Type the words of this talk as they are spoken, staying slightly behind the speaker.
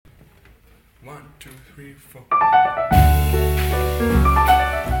One, two, three, four.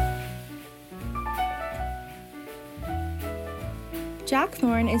 Jack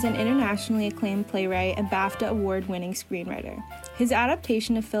Thorne is an internationally acclaimed playwright and BAFTA award-winning screenwriter. His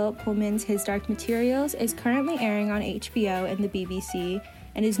adaptation of Philip Pullman's His Dark Materials is currently airing on HBO and the BBC,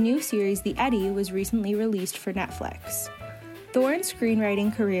 and his new series, The Eddy, was recently released for Netflix. Thorne's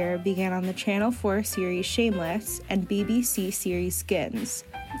screenwriting career began on the Channel 4 series Shameless and BBC series Skins.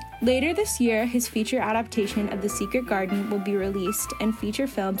 Later this year, his feature adaptation of The Secret Garden will be released, and feature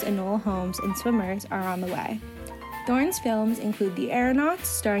films Enola Holmes and Swimmers are on the way. Thorne's films include The Aeronauts,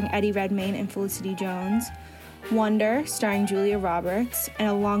 starring Eddie Redmayne and Felicity Jones, Wonder, starring Julia Roberts, and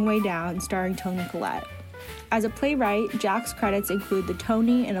A Long Way Down, starring Toni Collette. As a playwright, Jack's credits include the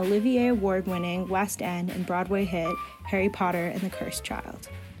Tony and Olivier award-winning West End and Broadway hit Harry Potter and the Cursed Child.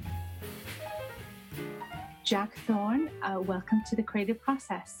 Jack Thorne, welcome to The Creative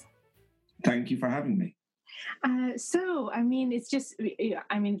Process. Thank you for having me. They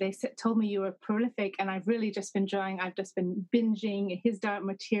told me you were prolific, and I've really just been I've just been binging His Dark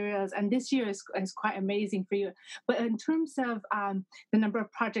Materials, and this year is quite amazing for you. But in terms of the number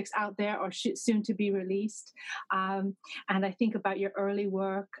of projects out there or soon to be released, and I think about your early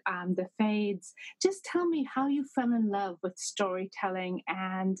work, The Fades, just tell me how you fell in love with storytelling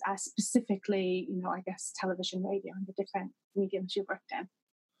and specifically, I guess television, radio, and the different mediums you worked in.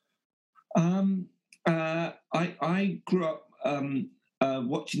 I grew up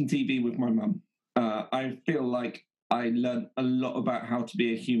watching TV with my mum. I feel like I learned a lot about how to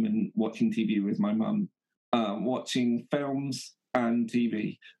be a human watching TV with my mum, watching films and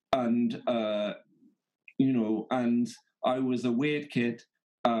TV. And, and I was a weird kid.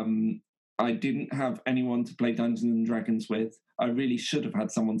 I didn't have anyone to play Dungeons and Dragons with. I really should have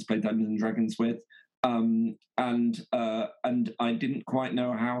had someone to play Dungeons and Dragons with. And I didn't quite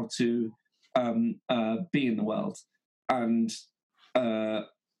know how to be in the world, and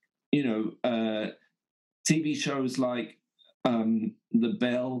TV shows like The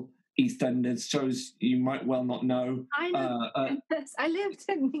Bill, EastEnders, shows you might well not know. I know. I lived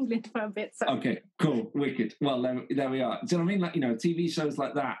in England for a bit. So. Okay, cool, wicked. Well, there we are. Do you know what I mean? Like, TV shows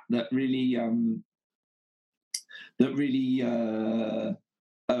like that really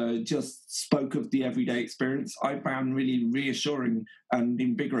just spoke of the everyday experience. I found really reassuring and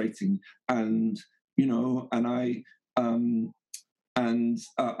invigorating, and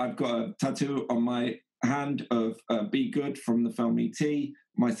I've got a tattoo on my hand of "Be Good" from the film E.T.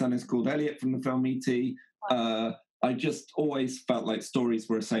 My son is called Elliot from the film E.T. I just always felt like stories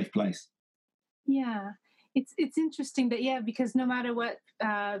were a safe place. Yeah, it's interesting that because no matter what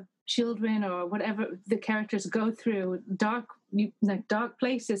children or whatever the characters go through, dark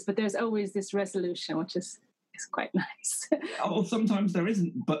places, but there's always this resolution, which is quite nice. Well, sometimes there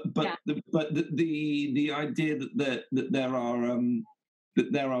isn't, but the idea that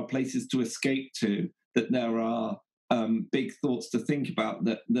there are places to escape to, that there are big thoughts to think about,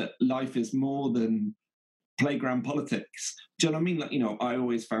 that life is more than playground politics. Do you know what I mean? Like, I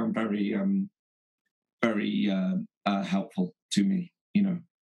always found very helpful to me.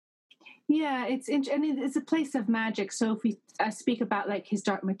 Yeah, it's a place of magic. So if we speak about like His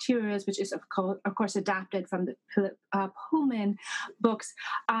Dark Materials, which is of course adapted from the Philip Pullman books,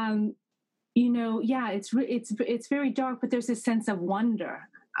 it's very dark, but there's a sense of wonder.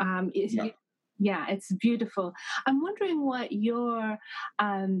 It's beautiful. I'm wondering what your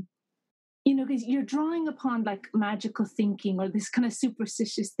because you're drawing upon like magical thinking or this kind of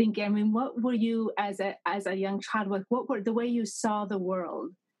superstitious thinking. I mean, what were you as a young child? What were the way you saw the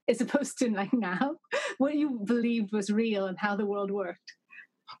world? As opposed to like now, what you believed was real and how the world worked?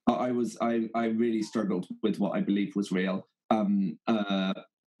 I really struggled with what I believed was real. The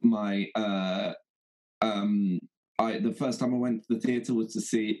first time I went to the theatre was to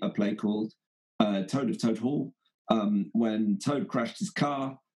see a play called Toad of Toad Hall. When Toad crashed his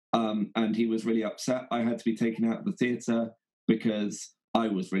car and he was really upset, I had to be taken out of the theatre because I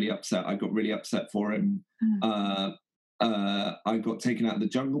was really upset. I got really upset for him. I got taken out of the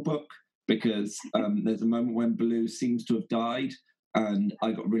Jungle Book because there's a moment when Baloo seems to have died, and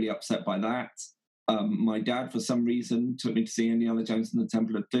I got really upset by that. My dad, for some reason, took me to see Indiana Jones and the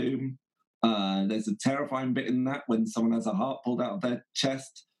Temple of Doom. There's a terrifying bit in that when someone has a heart pulled out of their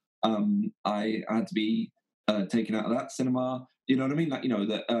chest. I had to be taken out of that cinema. You know what I mean? Like,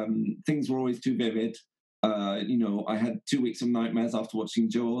 that things were always too vivid. I had 2 weeks of nightmares after watching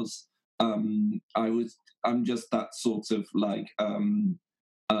Jaws. I'm just that sort of like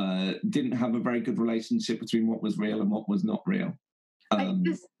didn't have a very good relationship between what was real and what was not real.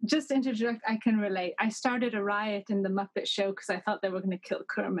 Just to interject, I can relate. I started a riot in the Muppet Show because I thought they were going to kill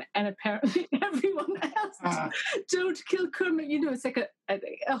Kermit, and apparently everyone else don't kill Kermit. You know, it's like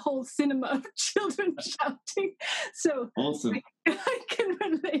a whole cinema of children shouting. So awesome. I can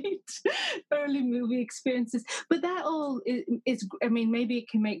relate early movie experiences, but that all is. I mean, maybe it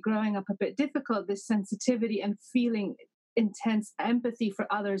can make growing up a bit difficult. This sensitivity and feeling intense empathy for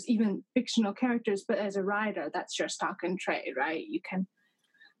others, even fictional characters, but as a writer, that's your stock and trade, right? You can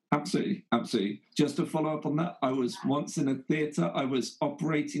absolutely. Just to follow up on that, I was once in a theatre. I was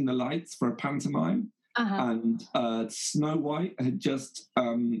operating the lights for a pantomime, and Snow White had just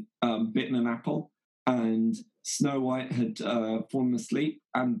bitten an apple, and Snow White had fallen asleep,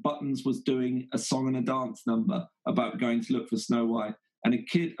 and Buttons was doing a song and a dance number about going to look for Snow White. And a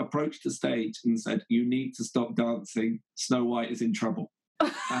kid approached the stage and said, "You need to stop dancing. Snow White is in trouble."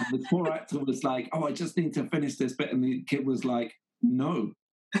 And the poor actor was like, "Oh, I just need to finish this bit." And the kid was like, "No,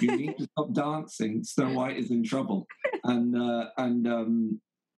 you need to stop dancing. Snow White is in trouble." And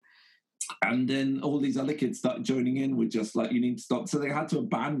then all these other kids started joining in with just like, "You need to stop." So they had to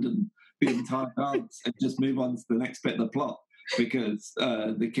abandon the entire dance and just move on to the next bit of the plot. Because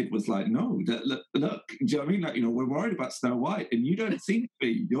the kid was like, "No, look, do you know what I mean? Like, we're worried about Snow White, and you don't seem to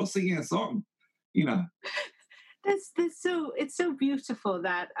be. You're singing a song, That's so. It's so beautiful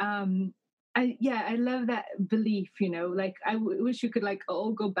that I love that belief. Like I wish you could like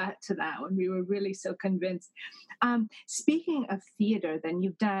all go back to that when we were really so convinced. Speaking of theater, then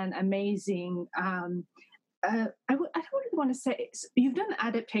you've done amazing. I don't really want to say you've done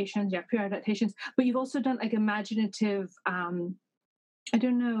adaptations, pure adaptations, but you've also done like imaginative. I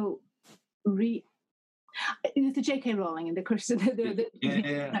don't know, the J.K. Rowling and the Curse,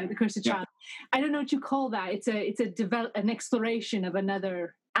 the Curse of Child. I don't know what you call that. It's an exploration of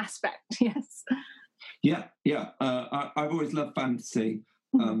another aspect. Yes. Yeah. I've always loved fantasy.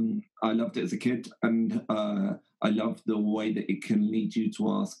 I loved it as a kid, and I love the way that it can lead you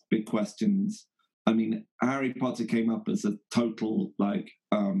to ask big questions. I mean, Harry Potter came up as a total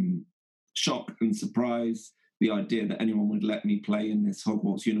shock and surprise. The idea that anyone would let me play in this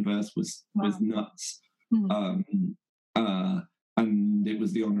Hogwarts universe was nuts. And it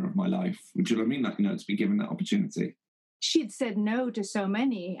was the honor of my life. Do you know what I mean? Like, to be given that opportunity. She'd said no to so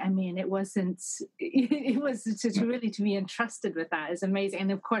many. I mean, it was really to be entrusted with that is amazing.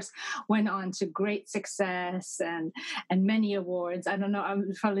 And of course, went on to great success and many awards. I don't know,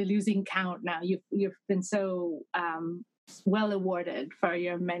 I'm probably losing count now. You've been so well awarded for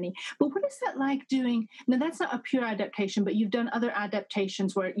your many. But what is that like doing? Now, that's not a pure adaptation, but you've done other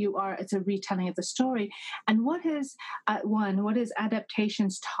adaptations where it's a retelling of the story. And what has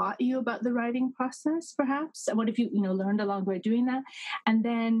adaptations taught you about the writing process, perhaps? What have you learned along the way doing that? And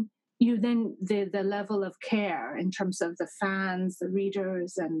then the level of care in terms of the fans, the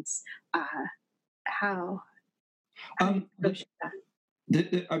readers, and how.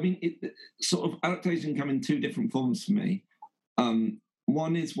 Sort of adaptation come in two different forms for me.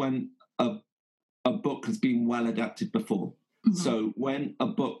 One is when a book has been well adapted before. So when a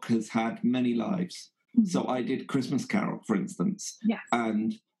book has had many lives. So I did Christmas Carol, for instance. Yes.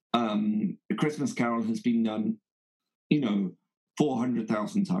 And Christmas Carol has been done,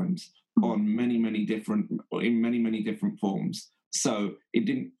 400,000 times in many different forms. So it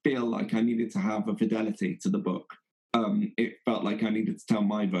didn't feel like I needed to have a fidelity to the book. It felt like I needed to tell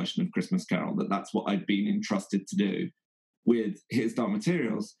my version of Christmas Carol, that's what I'd been entrusted to do. With His Dark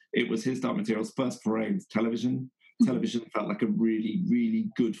Materials, it was His Dark Materials' first foray into television. Television felt like a really,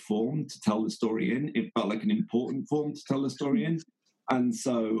 really good form to tell the story in. It felt like an important form to tell the story in. And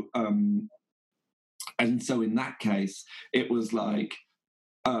so in that case, it was like,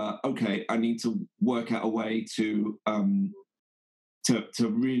 okay, I need to work out a way to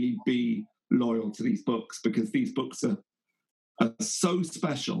really be loyal to these books, because these books are so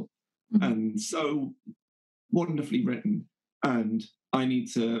special and so wonderfully written, and I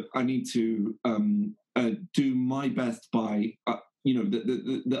need to do my best by I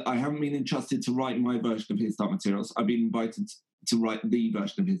haven't been entrusted to write my version of His Dark Materials. I've been invited to write the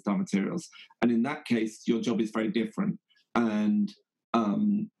version of His Dark Materials, and in that case, your job is very different. And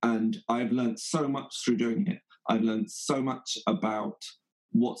I've learned so much through doing it. I've learned so much about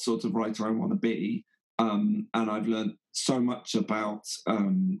what sort of writer I want to be, and I've learned so much about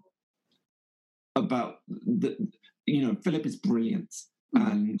Philip is brilliant,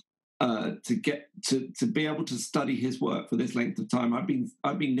 and to get to be able to study his work for this length of time, I've been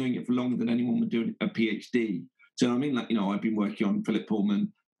doing it for longer than anyone would do a PhD. Do you know what I mean? Like, I've been working on Philip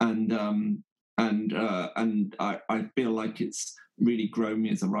Pullman, and I feel like it's really grown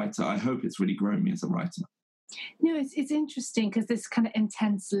me as a writer. I hope it's really grown me as a writer. No, it's interesting because this kind of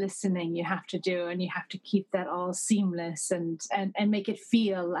intense listening you have to do, and you have to keep that all seamless and make it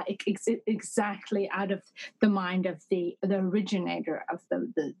feel like exactly out of the mind of the originator of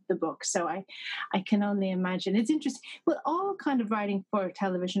the book. So I can only imagine. It's interesting. Well, all kind of writing for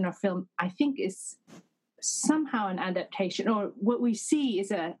television or film, I think, is somehow an adaptation, or what we see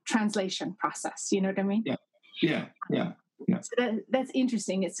is a translation process. You know what I mean? Yeah. So that's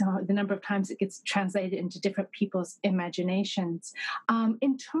interesting. It's the number of times it gets translated into different people's imaginations.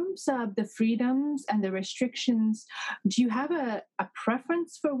 In terms of the freedoms and the restrictions, do you have a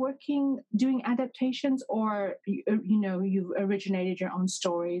preference for doing adaptations, or you've originated your own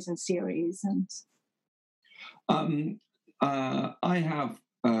stories and series? And I have.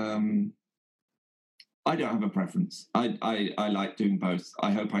 I don't have a preference. I like doing both.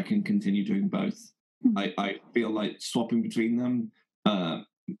 I hope I can continue doing both. I feel like swapping between them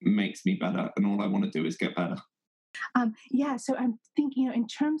makes me better, and all I want to do is get better. So I'm thinking, in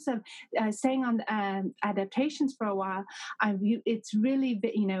terms of staying on adaptations for a while, it's really,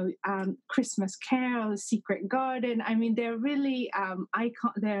 Christmas Carol, Secret Garden. I mean, they're really call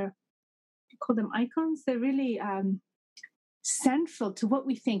them icons. They're really central to what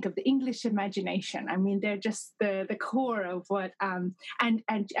we think of the English imagination. I mean, they're just the core of what and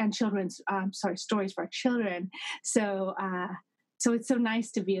children's stories for children. So it's so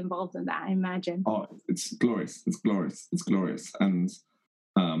nice to be involved in that, I imagine. Oh, it's glorious! It's glorious! It's glorious! And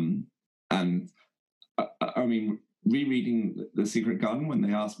I mean, rereading The Secret Garden when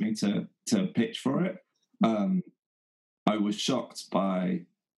they asked me to pitch for it, I was shocked by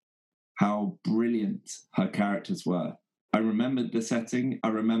how brilliant her characters were. I remembered the setting. I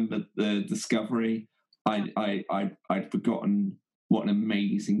remembered the discovery. I'd forgotten what an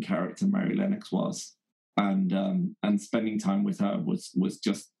amazing character Mary Lennox was, and spending time with her was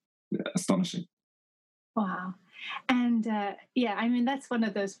just astonishing. Wow. And I mean, that's one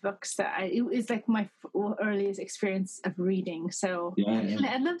of those books that it was like my earliest experience of reading. So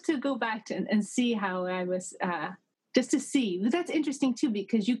I'd love to go back and see how I was. Just to see. But that's interesting too,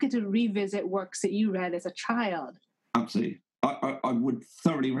 because you get to revisit works that you read as a child. Absolutely. I would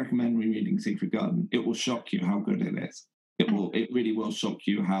thoroughly recommend rereading Secret Garden. It will shock you how good it is. It really will shock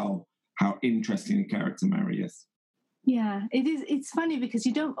you how interesting a character Mary is. Yeah, it is. It's funny because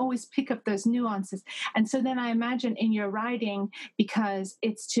you don't always pick up those nuances. And so then I imagine in your writing, because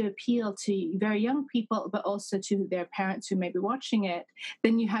it's to appeal to very young people, but also to their parents who may be watching it,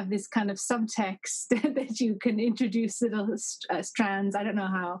 then you have this kind of subtext that you can introduce little strands. I don't know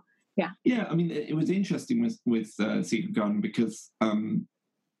how. Yeah. I mean, it was interesting with Secret Garden because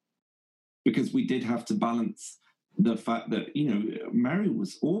we did have to balance the fact that, Mary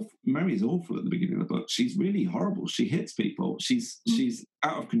is awful at the beginning of the book. She's really horrible. She hits people. She's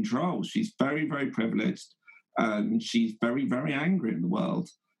out of control. She's very, very privileged, and she's very, very angry in the world.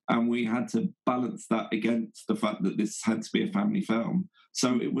 And we had to balance that against the fact that this had to be a family film.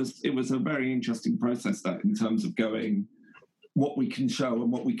 So it was a very interesting process, that in terms of going what we can show and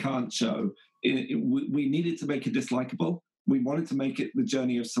what we can't show. We needed to make it dislikable. We wanted to make it the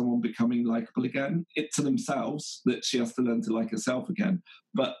journey of someone becoming likable again, to themselves, that she has to learn to like herself again.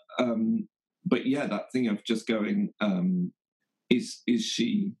 But that thing of just going, is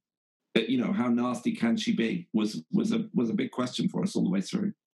she, how nasty can she be, was a big question for us all the way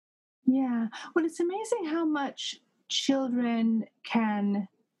through. Yeah. Well, it's amazing how much children can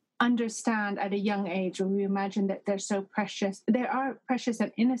understand at a young age, when we imagine that they're so precious. They are precious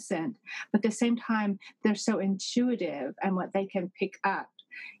and innocent, but at the same time, they're so intuitive and what they can pick up,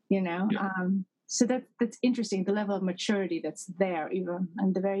 Yeah. So that's interesting, the level of maturity that's there, even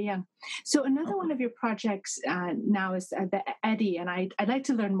and the very young. So another one of your projects now is the Eddie, and I'd like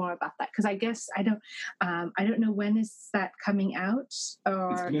to learn more about that, because I guess I don't know, when is that coming out?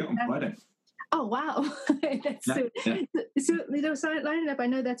 Or it's coming out on Friday. Oh wow! That's so line it up. I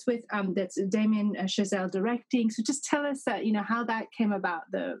know that's with that's Damien Chazelle directing. So just tell us how that came about.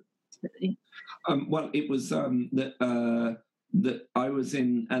 Well, it was that I was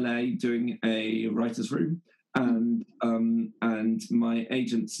in LA doing a writer's room, and my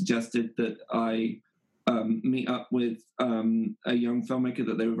agent suggested that I meet up with a young filmmaker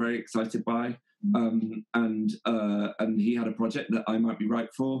that they were very excited by, and he had a project that I might be right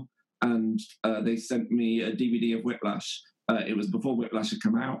for. And they sent me a DVD of Whiplash. It was before Whiplash had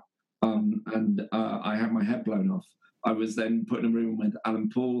come out, and I had my head blown off. I was then put in a room with Alan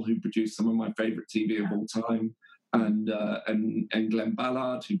Paul, who produced some of my favourite TV of all time, and Glenn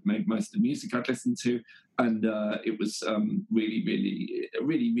Ballard, who made most of the music I'd listened to. And it was really, really,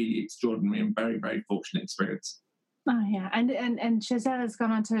 really, really extraordinary and very, very fortunate experience. Oh yeah, and Chazelle has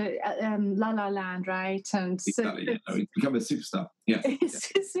gone on to La La Land, right? And so Exactly. Yeah, no, he's become a superstar. Yes.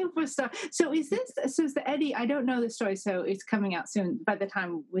 it's a superstar. So is the Eddie? I don't know the story, so it's coming out soon. By the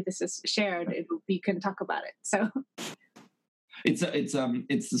time this is shared, we can talk about it. So it's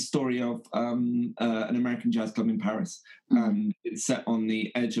the story of an American jazz club in Paris, and it's set on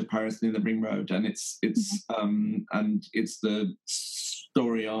the edge of Paris near the Ring Road, and it's the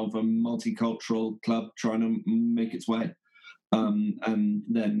story of a multicultural club trying to make its way. And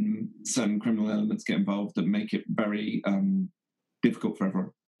then certain criminal elements get involved that make it very difficult for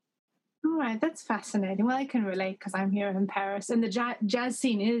everyone. all right, that's fascinating. Well, I can relate because I'm here in Paris, and the jazz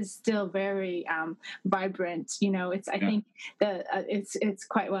scene is still very vibrant. You know, I think it's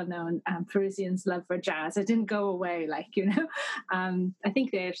quite well known. Parisians' love for jazz. It didn't go away, I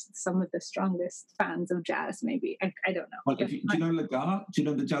think they're some of the strongest fans of jazz. Maybe I don't know. Well, do you know Le Gare? Do you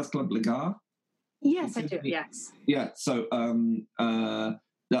know the jazz club Le Gare? Yes, I do. Yes. Yeah. So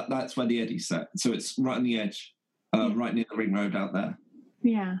that's where the Eddie's set. So it's right on the edge, right near the Ring Road out there.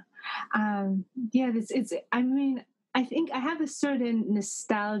 Yeah. I mean, I think I have a certain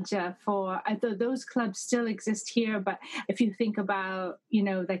nostalgia for, those clubs still exist here, but if you think about,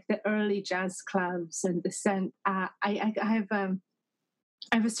 like the early jazz clubs and the scent, I have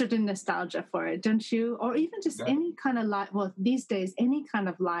a certain nostalgia for it, don't you? Or even just any kind of live, well, these days, any kind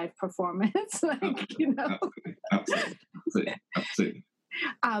of live performance, Absolutely.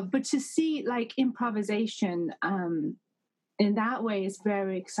 But to see like improvisation, in that way is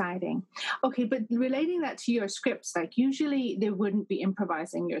very exciting. Okay, but relating that to your scripts, like usually they wouldn't be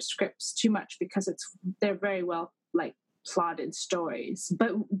improvising your scripts too much because they're very well like plotted stories.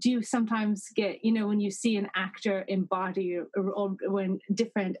 But do you sometimes get, when you see an actor embody or when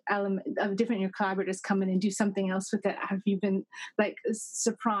different your collaborators come in and do something else with it, have you been like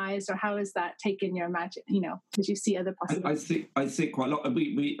surprised, or how has that taken your magic? Did you see other possibilities? I see quite a lot.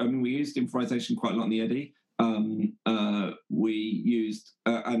 We used improvisation quite a lot in the Eddie. We used,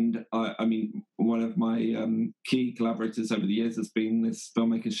 one of my key collaborators over the years has been this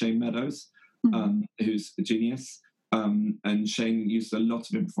filmmaker, Shane Meadows, who's a genius. And Shane used a lot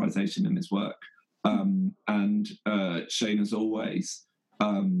of improvisation in his work. And Shane has always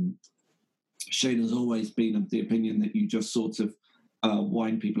been of the opinion that you just sort of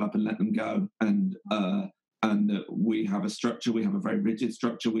wind people up and let them go. And that we have a structure, we have a very rigid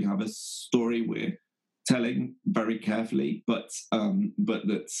structure, we have a story we're telling very carefully, but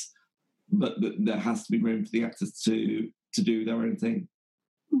that there has to be room for the actors to do their own thing.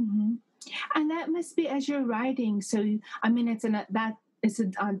 Mm-hmm. And that must be as you're writing. So it's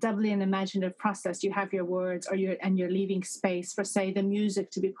a doubly an imaginative process. You have your words, you're leaving space for, say, the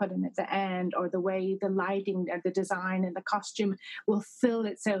music to be put in at the end, or the way the lighting or the design and the costume will fill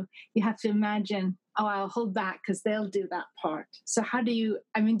it. So you have to imagine, I'll hold back because they'll do that part. So how do you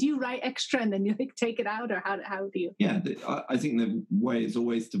write extra and then you take it out, or how do you? Yeah, I think the way is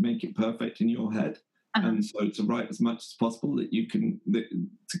always to make it perfect in your head. And so to write as much as possible that you can,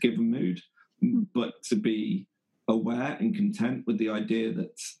 to give a mood, but to be aware and content with the idea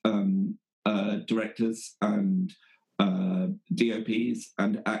that directors and DOPs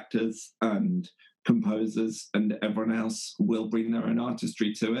and actors and composers and everyone else will bring their own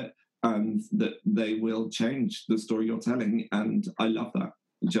artistry to it, and that they will change the story you're telling. And I love that.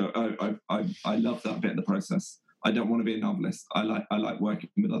 I love that bit of the process. I don't want to be a novelist. I like working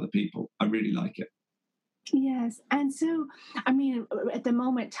with other people. I really like it. Yes. And so, at the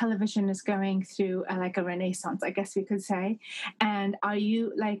moment, television is going through like a renaissance, I guess we could say. And are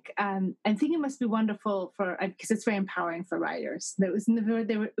you like, I think it must be wonderful because it's very empowering for writers. It was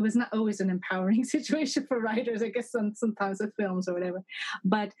not always an empowering situation for writers, I guess, sometimes with films or whatever.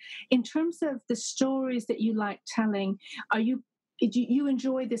 But in terms of the stories that you like telling, do you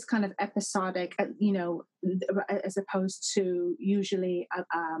enjoy this kind of episodic, as opposed to usually, a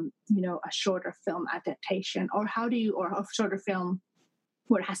shorter film adaptation, or or a shorter film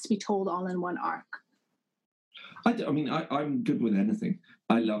where it has to be told all in one arc? I'm good with anything.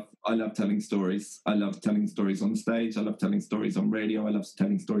 I love telling stories. I love telling stories on stage. I love telling stories on radio. I love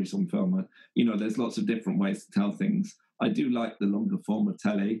telling stories on film. There's lots of different ways to tell things. I do like the longer form of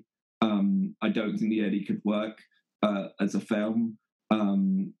telly. I don't think the Eddie could work as a film. I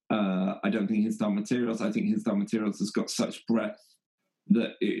don't think His Dark Materials. I think His Dark Materials has got such breadth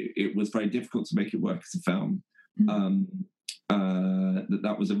that it was very difficult to make it work as a film.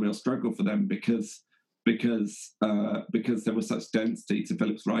 That was a real struggle for them because there was such density to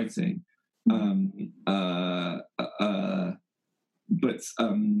Philip's writing. And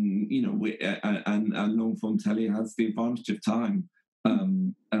long form telly has the advantage of time,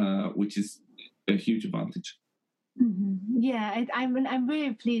 which is a huge advantage. Yeah, I'm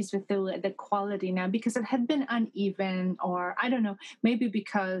very pleased with the quality now, because it had been uneven, or I don't know, maybe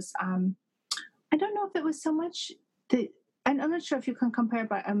because I don't know if it was so much the. I'm not sure if you can compare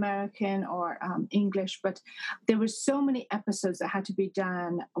by American or English, but there were so many episodes that had to be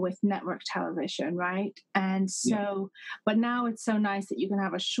done with network television, right? And Yeah. so, but now it's so nice that you can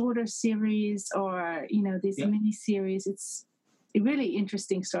have a shorter series, or these Yeah. mini series. It's really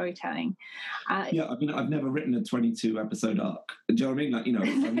interesting storytelling. Yeah, I mean, I've never written a 22 episode arc. Do you know what I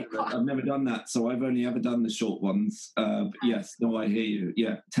mean? Like, I've never done that, so I've only ever done the short ones. But yes, no, I hear you.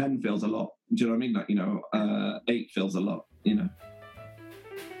 Yeah, 10 feels a lot. Do you know what I mean? Like, 8 feels a lot.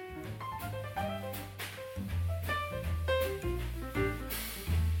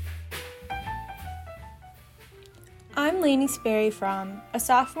 I'm Lainey Sperry Fromm, a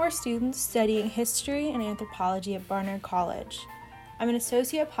sophomore student studying history and anthropology at Barnard College. I'm an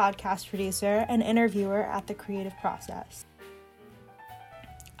associate podcast producer and interviewer at The Creative Process.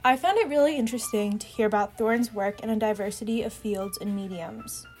 I found it really interesting to hear about Thorne's work in a diversity of fields and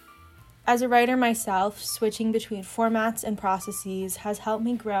mediums. As a writer myself, switching between formats and processes has helped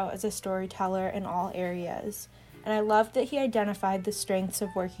me grow as a storyteller in all areas, and I loved that he identified the strengths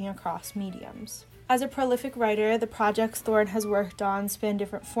of working across mediums. As a prolific writer, the projects Thorne has worked on span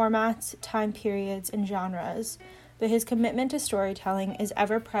different formats, time periods, and genres, but his commitment to storytelling is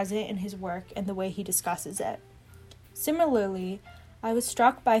ever present in his work and the way he discusses it. Similarly, I was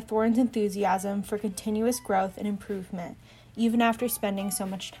struck by Thorne's enthusiasm for continuous growth and improvement, even after spending so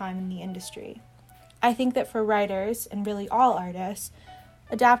much time in the industry. I think that for writers, and really all artists,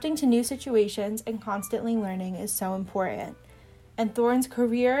 adapting to new situations and constantly learning is so important. And Thorne's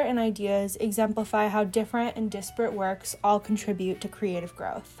career and ideas exemplify how different and disparate works all contribute to creative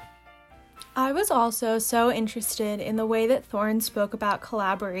growth. I was also so interested in the way that Thorne spoke about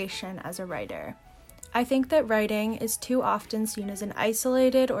collaboration as a writer. I think that writing is too often seen as an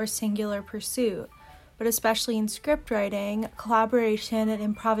isolated or singular pursuit, but especially in script writing, collaboration and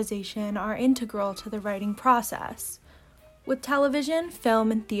improvisation are integral to the writing process. With television,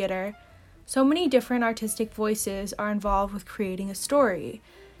 film, and theater, so many different artistic voices are involved with creating a story.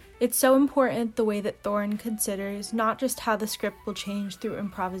 It's so important the way that Thorne considers not just how the script will change through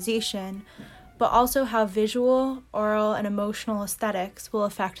improvisation, but also how visual, oral, and emotional aesthetics will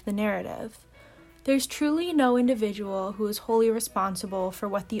affect the narrative. There's truly no individual who is wholly responsible for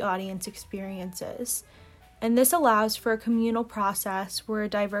what the audience experiences, and this allows for a communal process where a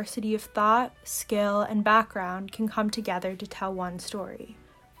diversity of thought, skill, and background can come together to tell one story.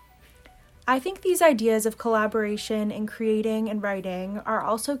 I think these ideas of collaboration in creating and writing are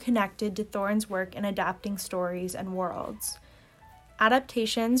also connected to Thorne's work in adapting stories and worlds.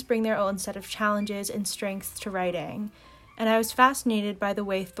 Adaptations bring their own set of challenges and strengths to writing, and I was fascinated by the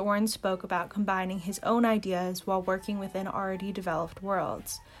way Thorne spoke about combining his own ideas while working within already developed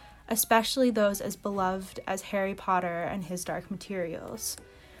worlds, especially those as beloved as Harry Potter and His Dark Materials.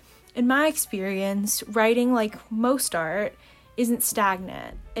 In my experience, writing, like most art, isn't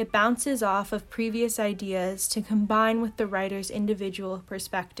stagnant. It bounces off of previous ideas to combine with the writer's individual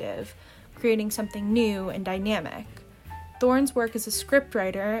perspective, creating something new and dynamic. Thorne's work as a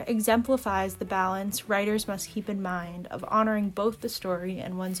scriptwriter exemplifies the balance writers must keep in mind of honoring both the story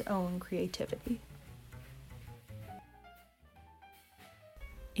and one's own creativity.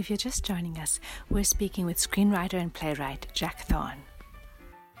 If you're just joining us, we're speaking with screenwriter and playwright Jack Thorne.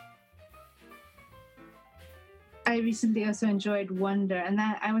 I recently also enjoyed Wonder, and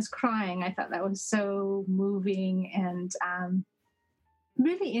that I was crying. I thought that was so moving and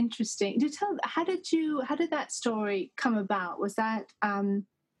really interesting. How did that story come about? Was that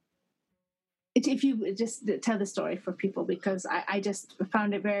if you just tell the story for people, because I just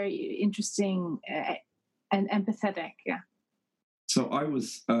found it very interesting and empathetic. Yeah. So I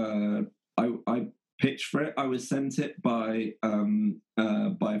was I pitched for it. I was sent it by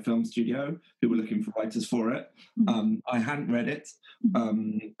a film studio who were looking for writers for it. Mm-hmm. I hadn't read it.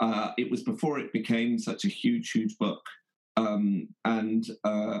 It was before it became such a huge book, and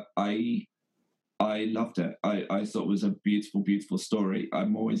I loved it. I thought it was a beautiful story.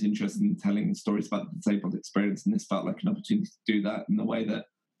 I'm always interested in telling stories about the disabled experience, and this felt like an opportunity to do that in the way that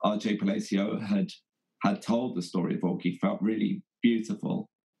R.J. Palacio had told the story of Augie felt really beautiful.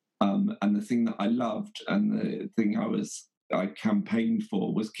 And the thing that I loved and the thing I campaigned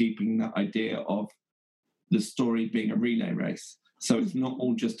for was keeping that idea of the story being a relay race. So it's not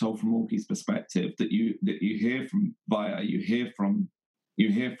all just told from Augie's perspective. That you hear from Via, you hear from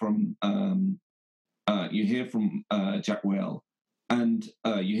Jack Will, and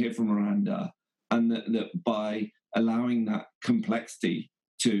you hear from Miranda, and that by allowing that complexity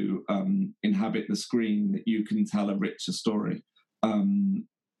to inhabit the screen, that you can tell a richer story. I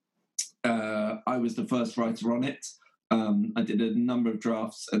was the first writer on it. I did a number of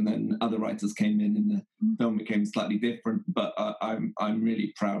drafts, and then other writers came in, and the film became slightly different. But I'm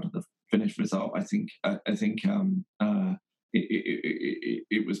really proud of the finished result. I think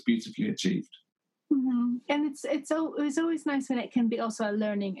it was beautifully achieved. Mm-hmm. And it was always nice when it can be also a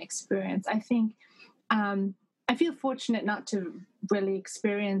learning experience. I think I feel fortunate not to really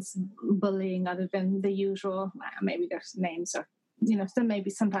experience bullying other than the usual. Maybe there's names, or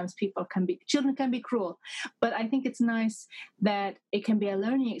sometimes children can be cruel, but I think it's nice that it can be a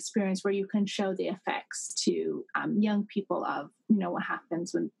learning experience where you can show the effects to young people of what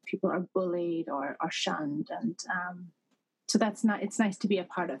happens when people are bullied or are shunned, and so it's nice to be a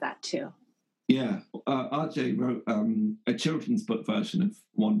part of that too. Yeah, RJ wrote a children's book version of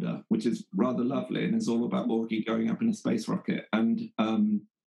Wanda, which is rather lovely, and is all about Augie going up in a space rocket. And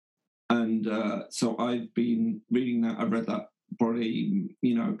so I've been reading that. I've read that probably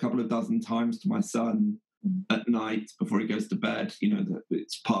a couple of dozen times to my son at night before he goes to bed.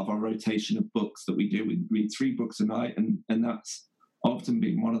 It's part of our rotation of books that we do. We read 3 books a night, and that's often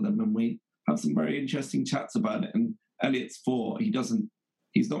been one of them. And we have some very interesting chats about it. And Elliot's 4.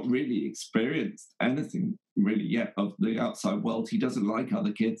 He's not really experienced anything really yet of the outside world. He doesn't like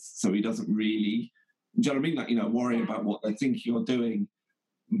other kids, so he doesn't really, do you know what I mean? Worry about what they're thinking or doing.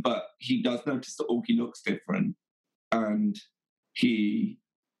 But he does notice that Augie looks different, and he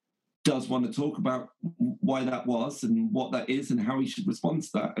does want to talk about why that was and what that is and how he should respond to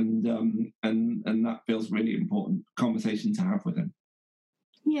that. And that feels really important conversation to have with him.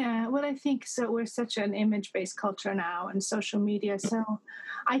 Yeah, well, I think so. We're such an image-based culture now, and social media. So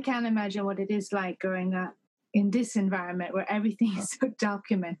I can't imagine what it is like growing up in this environment where everything is so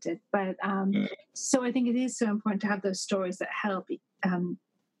documented. But so I think it is so important to have those stories that help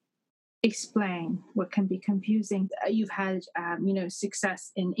explain what can be confusing. You've had,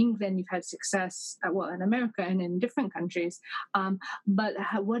 success in England. You've had success, in America and in different countries. But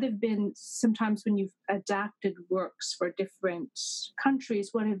what have been sometimes when you've adapted works for different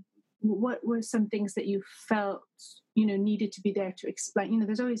countries? What were some things that you felt needed to be there to explain?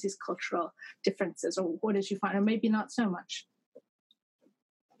 There's always these cultural differences, or what did you find, or maybe not so much?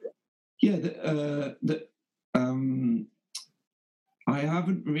 Yeah, I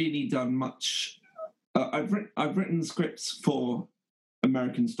haven't really done much. I've written scripts for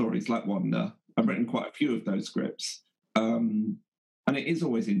American stories like Wanda. I've written quite a few of those scripts, and it is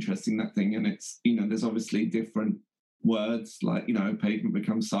always interesting, that thing. And it's there's obviously different words like pavement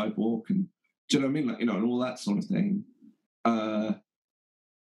becomes sidewalk, and do you know what I mean? And all that sort of thing.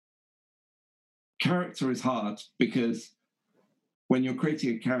 Character is hard because when you're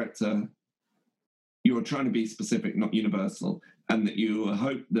creating a character, you're trying to be specific, not universal, and that you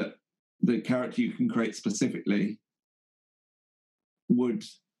hope that the character you can create specifically would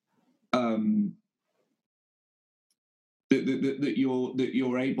that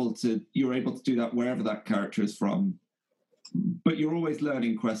you're able to do that wherever that character is from. But you're always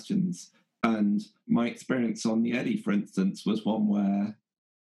learning questions. And my experience on The Eddie, for instance, was one where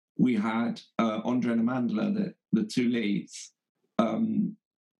we had Andre and Amandla, the 2 leads,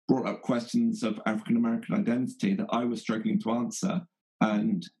 brought up questions of African-American identity that I was struggling to answer.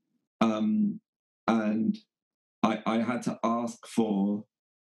 And I had to ask for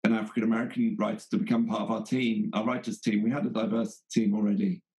an African-American writer to become part of our team, our writers' team. We had a diverse team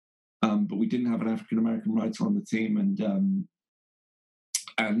already, but we didn't have an African-American writer on the team.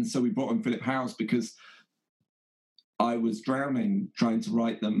 And so we brought in Philip Howes because I was drowning trying to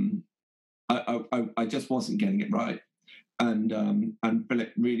write them. I just wasn't getting it right. And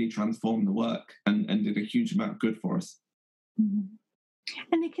Philip really transformed the work and did a huge amount of good for us. Mm-hmm.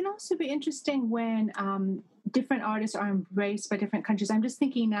 And it can also be interesting when different artists are embraced by different countries. I'm just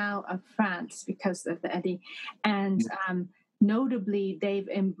thinking now of France because of the Eddie, and notably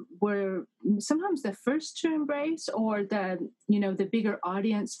were sometimes the first to embrace, or the bigger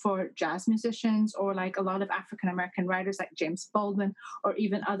audience for jazz musicians, or like a lot of African American writers like James Baldwin, or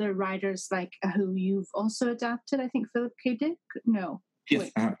even other writers like who you've also adapted. I think Philip K. Dick. No.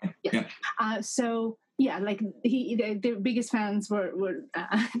 Yes. Yeah. So. Yeah, like the biggest fans were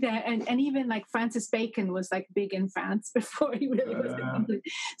there, and even like Francis Bacon was like big in France before he really was complete.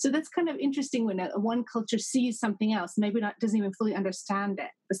 So that's kind of interesting when one culture sees something else, maybe doesn't even fully understand it.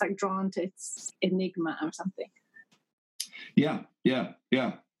 It's like drawn to its enigma or something. Yeah. No,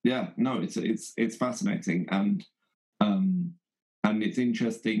 it's fascinating, and it's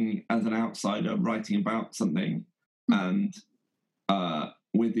interesting as an outsider writing about something, and.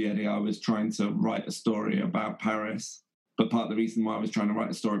 With The Eddie, I was trying to write a story about Paris, But part of the reason why I was trying to write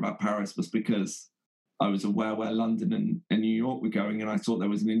a story about Paris was because I was aware where London and New York were going, and I thought there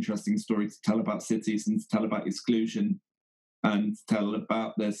was an interesting story to tell about cities and to tell about exclusion and to tell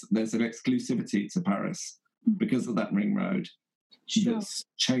about there's an exclusivity to Paris because of that ring road that's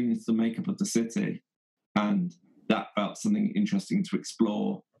changed the makeup of the city, and that felt something interesting to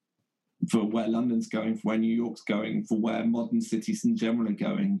explore for where London's going, for where New York's going, for where modern cities in general are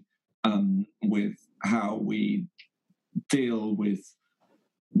going, with how we deal with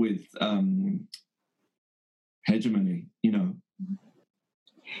hegemony,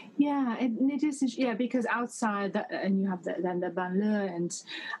 Yeah, it is. Yeah, because outside, and you have the banlieue and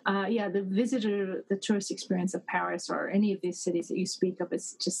the visitor, the tourist experience of Paris or any of these cities that you speak of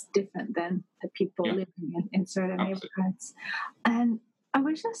is just different than the people living in certain neighborhoods. And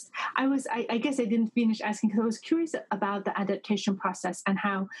I guess I didn't finish asking because I was curious about the adaptation process and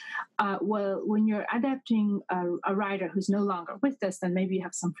how, when you're adapting a writer who's no longer with us, then maybe you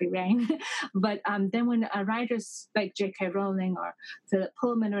have some free reign. But then when writers like J.K. Rowling or Philip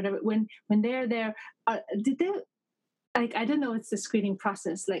Pullman or whatever, when they're there, did they, like, I don't know, it's the screening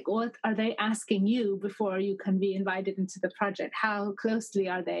process. Like, what are they asking you before you can be invited into the project? How closely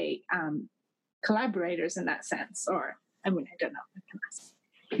are they collaborators in that sense? Or I don't know.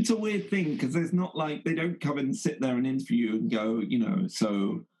 It's a weird thing because there's not like they don't come and sit there and interview you and go,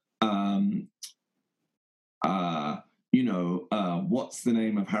 what's the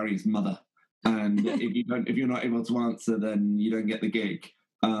name of Harry's mother? And if you're not able to answer, then you don't get the gig.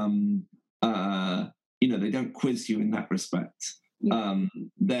 They don't quiz you in that respect. Yeah.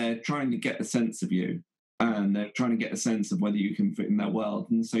 They're trying to get a sense of you, and they're trying to get a sense of whether you can fit in their world.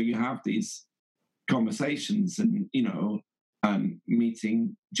 And so you have these conversations, and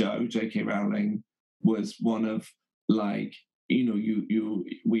meeting J.K. Rowling was one of, like,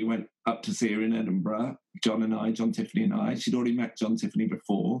 we went up to see her in Edinburgh, John Tiffany and I. She'd already met John Tiffany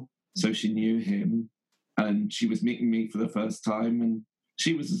before, so she knew him, and she was meeting me for the first time, and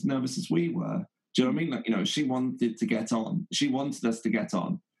she was as nervous as we were. Do you know what I mean? Like, she wanted to get on. She wanted us to get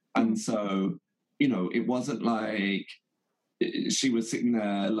on. And so, it wasn't like she was sitting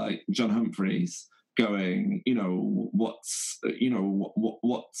there like John Humphreys going, what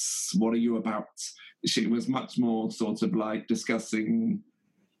are you about? She was much more sort of like discussing,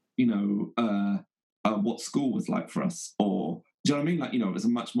 what school was like for us, or do you know what I mean? Like, it was a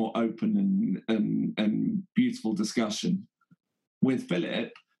much more open and beautiful discussion. With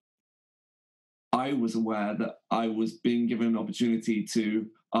Philip, I was aware that I was being given an opportunity to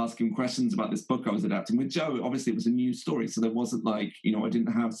ask him questions about this book I was adapting. With Joe, obviously, it was a new story, so there wasn't like, I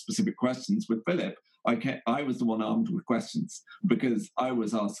didn't have specific questions. With Philip, I was the one armed with questions because I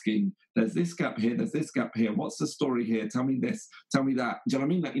was asking, there's this gap here, there's this gap here, what's the story here? Tell me this, tell me that. Do you know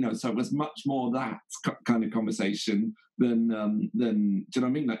what I mean? Like, so it was much more that kind of conversation than do you know what I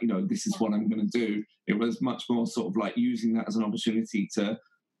mean? Like, this is what I'm going to do. It was much more sort of like using that as an opportunity to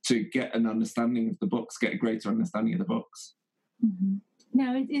get an understanding of the books, get a greater understanding of the books. Mm-hmm.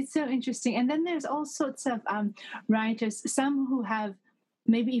 No, it's so interesting. And then there's all sorts of writers, some who have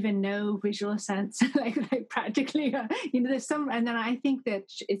maybe even no visual sense, like practically, there's some, and then I think that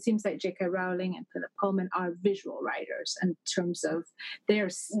it seems like J.K. Rowling and Philip Pullman are visual writers in terms of they're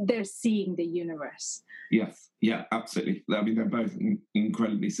seeing the universe. Yes, yeah, absolutely. I mean, they're both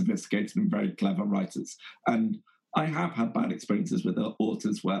incredibly sophisticated and very clever writers. And I have had bad experiences with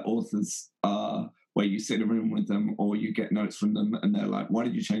authors where you sit in a room with them or you get notes from them and they're like, why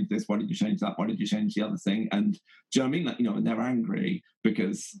did you change this? Why did you change that? Why did you change the other thing? And do you know what I mean? Like, and they're angry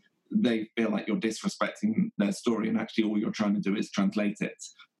because they feel like you're disrespecting their story and actually all you're trying to do is translate it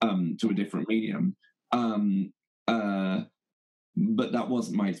to a different medium. But that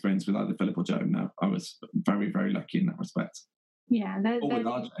wasn't my experience with either Philip or Joe. No, I was very, very lucky in that respect. Yeah. Or with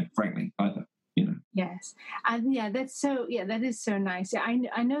RJ, frankly, either. Yes. And that is so nice. Yeah,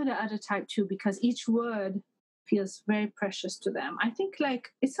 I know the other type too, because each word feels very precious to them. I think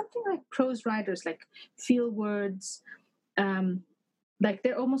like it's something like prose writers like feel words, like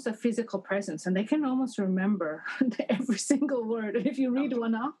they're almost a physical presence and they can almost remember every single word. And if you read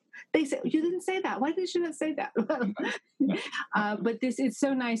one off, they say, you didn't say that. Why did you not say that? But it's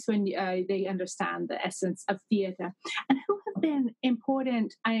so nice when they understand the essence of theater. And who have been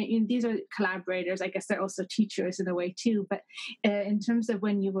important, these are collaborators, I guess they're also teachers in a way too, but in terms of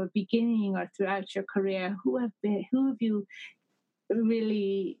when you were beginning or throughout your career, who have you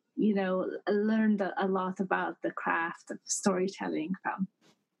really, learned a lot about the craft of storytelling from?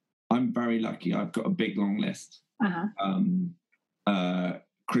 I'm very lucky. I've got a big, long list.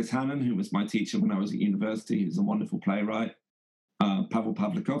 Chris Hannon, who was my teacher when I was at university, who's a wonderful playwright. Pavel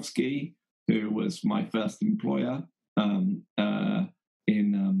Pavlikovsky, who was my first employer. in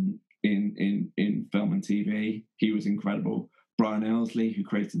film and TV. He was incredible. Brian Elsley, who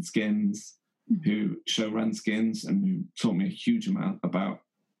created Skins, who ran Skins, and who taught me a huge amount about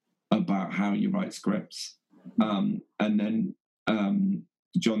how you write scripts. And then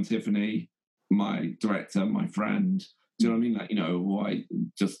John Tiffany, my director, my friend. Do you know what I mean? Like, you know, who I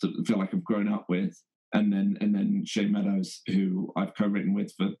just feel like I've grown up with. And then Shane Meadows, who I've co-written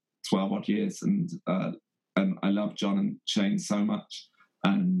with for 12 odd years, and I love John and Shane so much.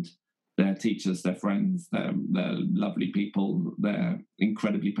 And they're teachers, they're friends, they're lovely people. They're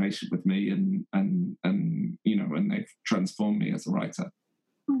incredibly patient with me, and you know, and they've transformed me as a writer.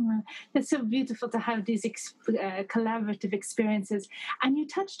 It's so beautiful to have these collaborative experiences. And you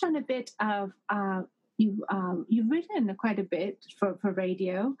touched on a bit of you've written quite a bit for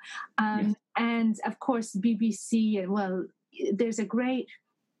radio, Yes. and of course BBC. And well, there's a great.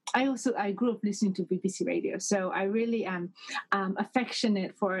 I grew up listening to BBC Radio, so I really am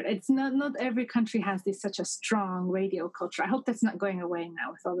affectionate for it. It's not every country has such a strong radio culture. I hope that's not going away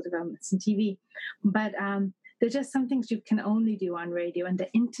now with all the developments in TV, but there's just some things you can only do on radio, and the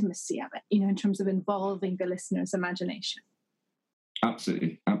intimacy of it, you know, in terms of involving the listener's imagination.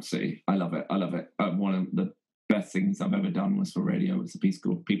 Absolutely. I love it. One of the best things I've ever done was for radio. It was a piece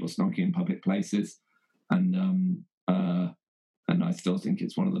called People Snogging in Public Places, and I still think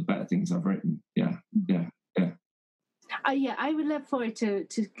it's one of the better things I've written. Yeah. I would love for it to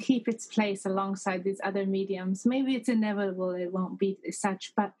keep its place alongside these other mediums. Maybe it's inevitable it won't be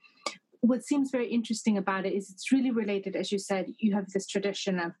such, but what seems very interesting about it is it's really related. As you said, you have this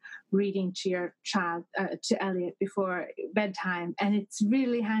tradition of reading to your child, to Elliot, before bedtime, and it's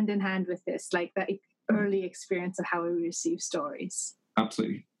really hand in hand with this, like that early experience of how we receive stories.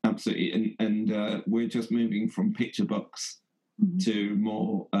 Absolutely. And we're just moving from picture books to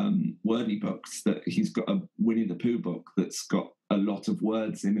more wordy books. That he's got a Winnie the Pooh book that's got a lot of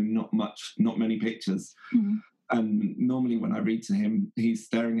words in and not many pictures. And normally when I read to him, he's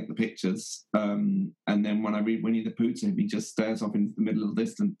staring at the pictures. And then when I read Winnie the Pooh to him, he just stares off into the middle of the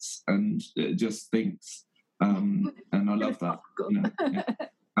distance and just thinks. And I love that. You know? Yeah,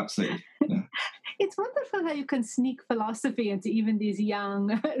 absolutely. Yeah. It's wonderful how you can sneak philosophy into even these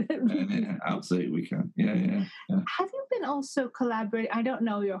young. Yeah, absolutely, we can. Yeah. Have you been also collaborating? I don't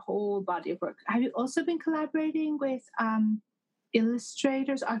know your whole body of work. Have you also been collaborating with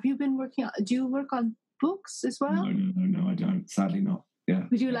illustrators? Have you been working? Do you work on books as well? No, I don't. Sadly, not. Yeah.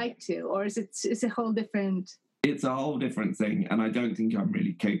 Would you like to, or is it a whole different? It's a whole different thing, and I don't think I'm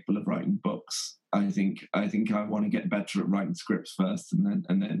really capable of writing books. I think I want to get better at writing scripts first, and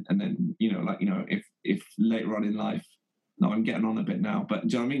then you know, like, you know, if later on in life, no, I'm getting on a bit now, but do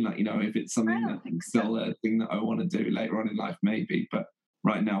you know what I mean? Like, you know, if it's something that's still a thing that I want to do later on in life, maybe. But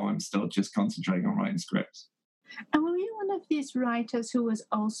right now, I'm still just concentrating on writing scripts. And were you one of these writers who was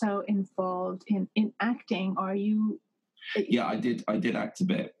also involved in acting? Or are you? Yeah, I did act a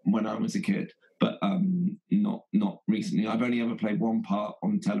bit when I was a kid, but not recently. I've only ever played one part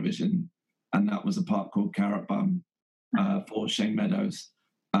on television, and that was a part called Carrot Bum for Shane Meadows,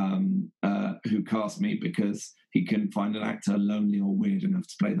 who cast me because he couldn't find an actor lonely or weird enough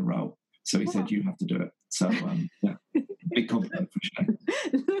to play the role. So he said, "You have to do it." So yeah, big compliment for Shane.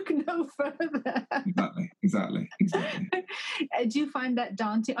 Look no further. Exactly. Do you find that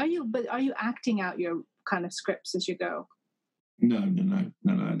daunting? Are you acting out your kind of scripts as you go? No.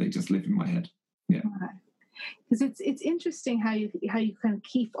 They just live in my head. Yeah. Because it's interesting how you can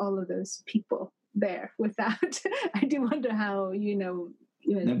keep all of those people there without. I do wonder how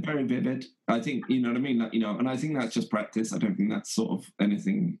they're very vivid. I think, you know what I mean? Like, you know, and I think that's just practice. I don't think that's sort of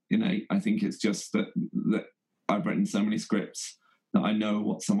anything innate. I think it's just that I've written so many scripts that I know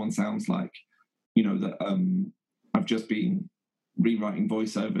what someone sounds like. You know, that I've just been rewriting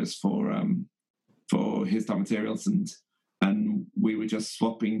voiceovers for his time materials, and we were just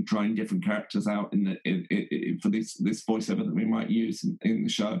trying different characters out for this voiceover that we might use in the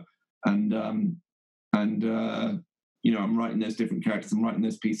show, and you know, I'm writing those different characters and writing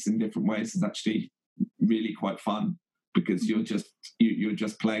those pieces in different ways is actually really quite fun, because you're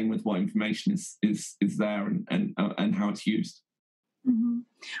just playing with what information is there and how it's used. Mm-hmm.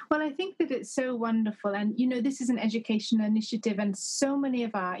 Well, I think that it's so wonderful, and you know, this is an educational initiative, and so many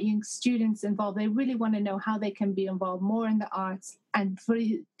of our young students involved, they really want to know how they can be involved more in the arts, and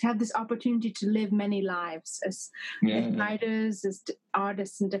to have this opportunity to live many lives as writers, as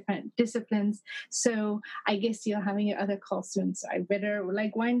artists in different disciplines. So I guess you're having your other call soon, so I better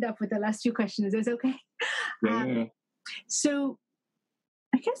wind up with the last few questions. Is this okay? Yeah. So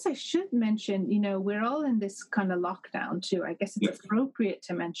I guess I should mention, we're all in this kind of lockdown too. I guess it's appropriate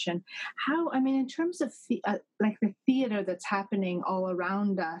to mention how, in terms of like the theater that's happening all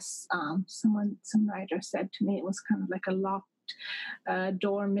around us, some writer said to me it was kind of like a locked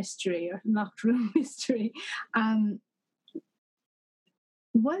door mystery or locked room mystery.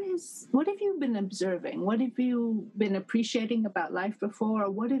 What have you been observing? What have you been appreciating about life before?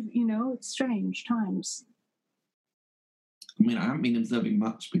 Or what have, it's strange times. I haven't been observing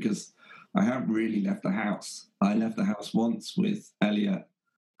much because I haven't really left the house. I left the house once with Elliot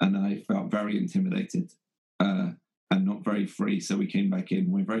and I felt very intimidated and not very free. So we came back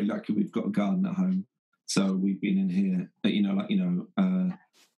in. We're very lucky we've got a garden at home. So we've been in here,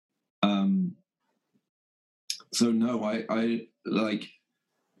 so no, I like,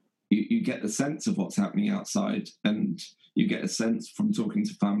 you get the sense of what's happening outside and you get a sense from talking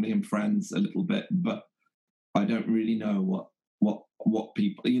to family and friends a little bit, but I don't really know what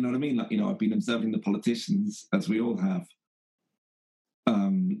people, you know what I mean? Like, I've been observing the politicians as we all have.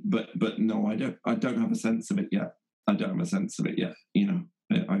 But no, I don't have a sense of it yet. I don't have a sense of it yet.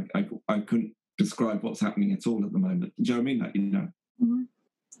 I couldn't describe what's happening at all at the moment. Do you know what I mean? Like, Mm-hmm.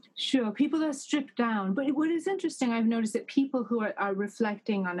 Sure, people are stripped down. But what is interesting, I've noticed that people who are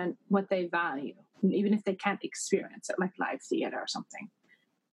reflecting on what they value, even if they can't experience it, like live theater or something.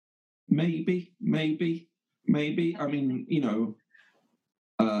 Maybe.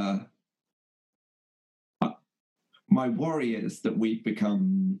 My worry is that we've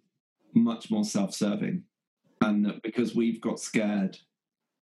become much more self-serving, and that because we've got scared,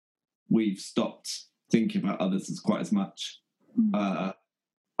 we've stopped thinking about others as quite as much. Mm-hmm.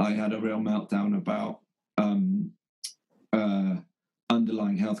 I had a real meltdown about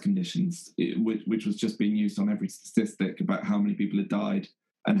underlying health conditions, which was just being used on every statistic about how many people had died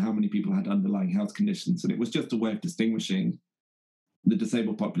and how many people had underlying health conditions. And it was just a way of distinguishing the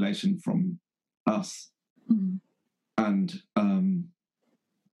disabled population from us. Mm-hmm. And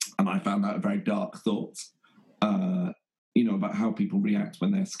I found that a very dark thought, about how people react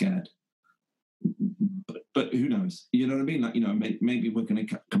when they're scared. But who knows? You know what I mean? Like, maybe we're going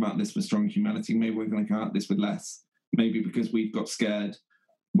to come out of this with strong humanity. Maybe we're going to come out of this with less. Maybe because we've got scared,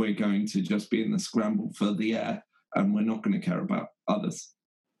 we're going to just be in the scramble for the air and we're not going to care about others.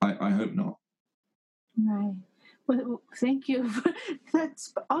 I hope not. Right. Well, thank you.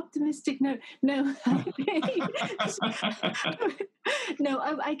 That's optimistic. No. No, I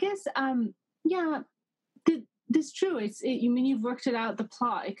guess, It's true. You've worked it out. The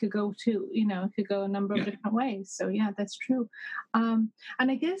plot, it could go a number of different ways. So yeah, that's true. And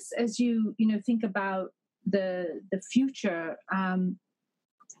I guess as you think about the future,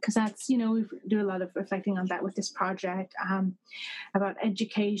 because that's we do a lot of reflecting on that with this project, about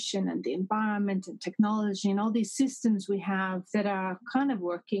education and the environment and technology and all these systems we have that are kind of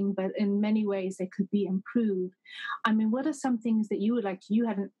working, but in many ways they could be improved. What are some things that you would like? You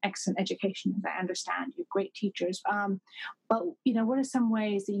had an excellent education, as I understand. You're great teachers, but what are some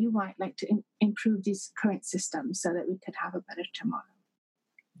ways that you might like to improve these current systems so that we could have a better tomorrow?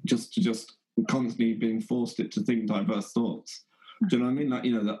 Just Constantly being forced to think diverse thoughts. Do you know what I mean? Like,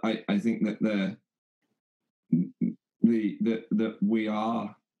 that I think that that we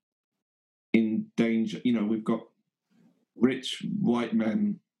are in danger. We've got rich white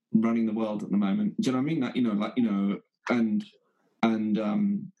men running the world at the moment. Do you know what I mean?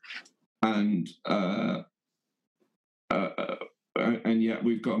 And yet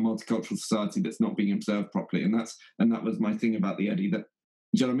we've got a multicultural society that's not being observed properly. And that was my thing about the Eddie. That,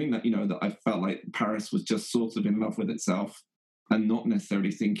 do you know what I mean? That I felt like Paris was just sort of in love with itself and not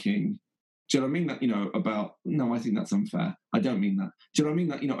necessarily thinking, do you know what I mean? That, no, I think that's unfair. I don't mean that. Do you know what I mean?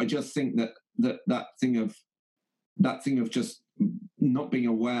 That, I just think that thing of just not being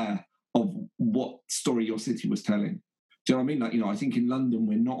aware of what story your city was telling. Do you know what I mean? Like, I think in London,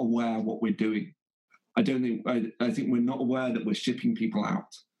 we're not aware of what we're doing. I think we're not aware that we're shipping people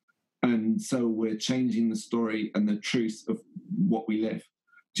out. And so we're changing the story and the truth of what we live.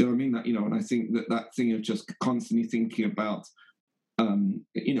 Do you know what I mean? That, and I think that thing of just constantly thinking about,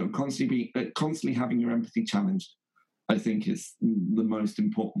 constantly having your empathy challenged, I think is the most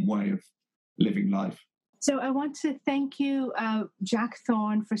important way of living life. So I want to thank you, Jack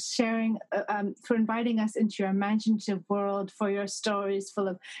Thorne, for sharing, for inviting us into your imaginative world, for your stories full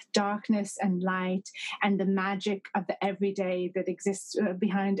of darkness and light and the magic of the everyday that exists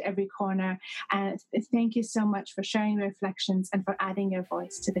behind every corner. And thank you so much for sharing your reflections and for adding your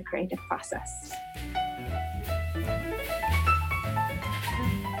voice to the creative process.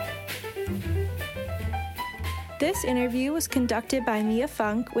 This interview was conducted by Mia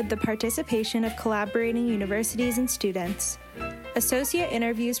Funk with the participation of collaborating universities and students. Associate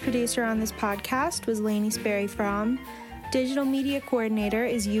interviews producer on this podcast was Lainey Sperry-Fromm. Digital media coordinator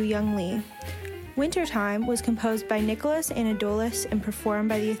is Yu Young Lee. Wintertime was composed by Nicholas Anadoulis and performed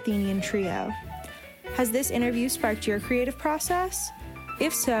by the Athenian Trio. Has this interview sparked your creative process?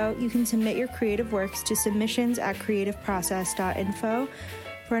 If so, you can submit your creative works to submissions@creativeprocess.info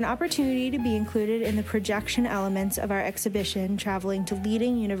for an opportunity to be included in the projection elements of our exhibition traveling to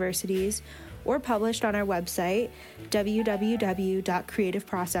leading universities, or published on our website,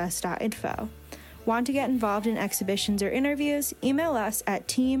 www.creativeprocess.info. Want to get involved in exhibitions or interviews? Email us at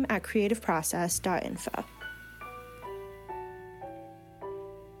team@creativeprocess.info.